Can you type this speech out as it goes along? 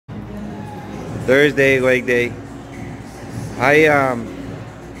Thursday, leg day. I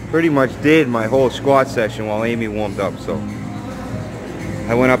pretty much did my whole squat session while Amy warmed up. So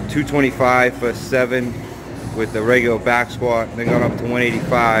I went up 225 for 7 with the regular back squat, then got up to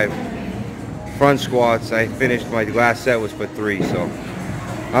 185 front squats. I finished, my last set was for 3, so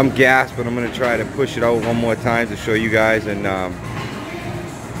I'm gassed, but I'm gonna try to push it out one more time to show you guys and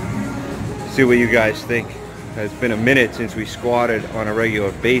see what you guys think. It's been a minute since we squatted on a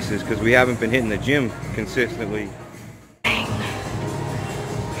regular basis because we haven't been hitting the gym consistently.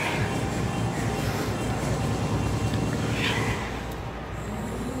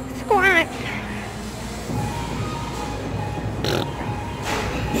 Squat.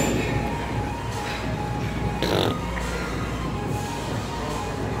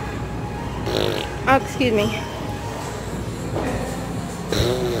 Oh, excuse me.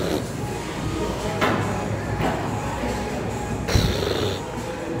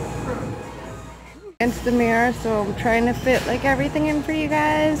 Against the mirror, so I'm trying to fit like everything in for you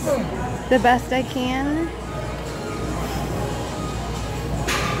guys the best I can.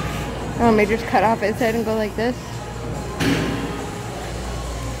 Oh, may just cut off his head and go like this.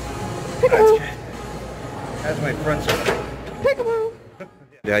 Peekaboo. That's my front squat. Peekaboo.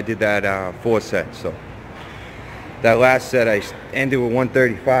 I did that 4 sets, so that last set I ended with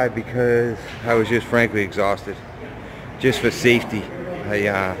 135 because I was just frankly exhausted. Just for safety,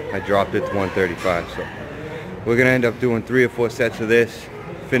 I dropped it to 135. So we're gonna end up doing 3 or 4 sets of this,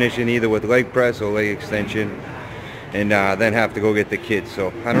 finishing either with leg press or leg extension, and then have to go get the kids.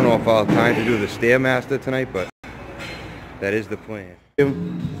 So I don't know if I'll have time to do the Stairmaster tonight, but that is the plan.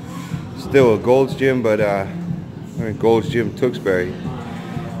 Still a Gold's Gym, but we're in Gold's Gym Tewksbury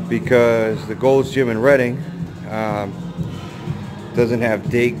because the Gold's Gym in Reading doesn't have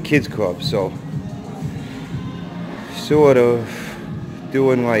day kids club. So sort of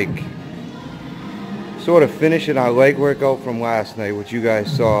finishing our leg workout from last night, which you guys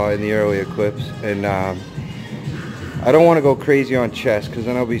saw in the earlier clips, and I don't want to go crazy on chest because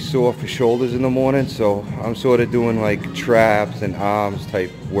then I'll be sore for shoulders in the morning, so I'm sort of doing like traps and arms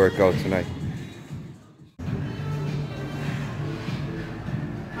type workout tonight.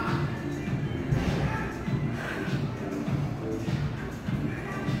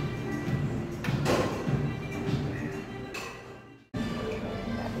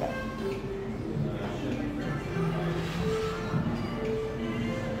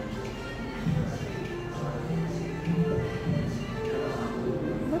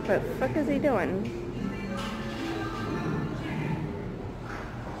 What the fuck is he doing?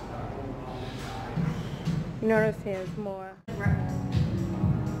 Notice he has more.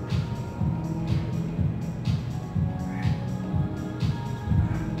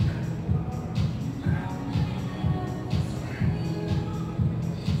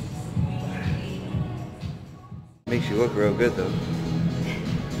 Makes you look real good though.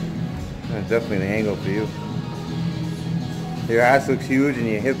 That's definitely the angle for you. Your ass looks huge and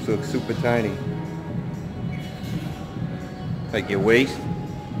your hips look super tiny. Like your waist.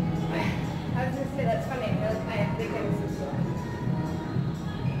 I was gonna say that's funny. I have big hips.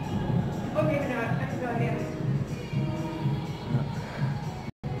 Oh, maybe not. I can go ahead.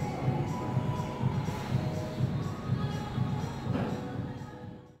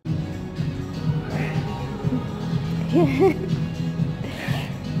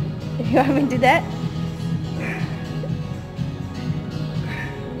 You want me to do that?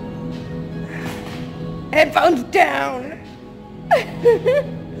 Headphones down!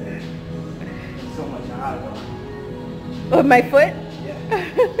 So much harder. With my foot?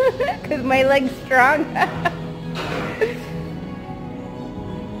 Yeah. Because my leg's strong.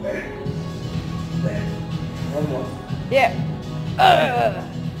 One more. Yeah.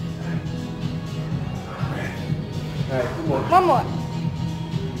 Alright, 2 more. One more.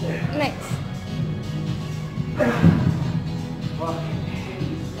 Nice.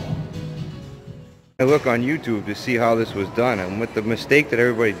 I look on YouTube to see how this was done, and what the mistake that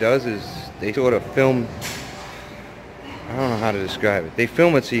everybody does is they sort of film, I don't know how to describe it. They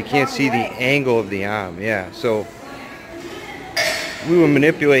film it so you can't see the angle of the arm. Yeah, so we were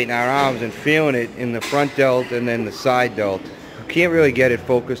manipulating our arms and feeling it in the front delt and then the side delt. You can't really get it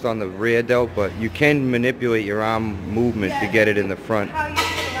focused on the rear delt, but you can manipulate your arm movement to get it in the front. How you're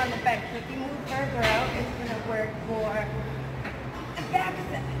sitting on the bench. If you move further out, it's going to work for the back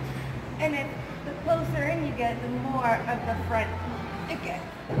side. And if the closer in you get, the more of the front it gets.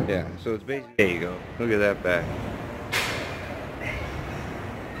 Yeah, so it's basically, there you go. Look at that back.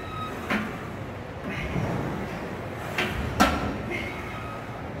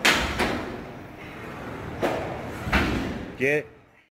 Get it?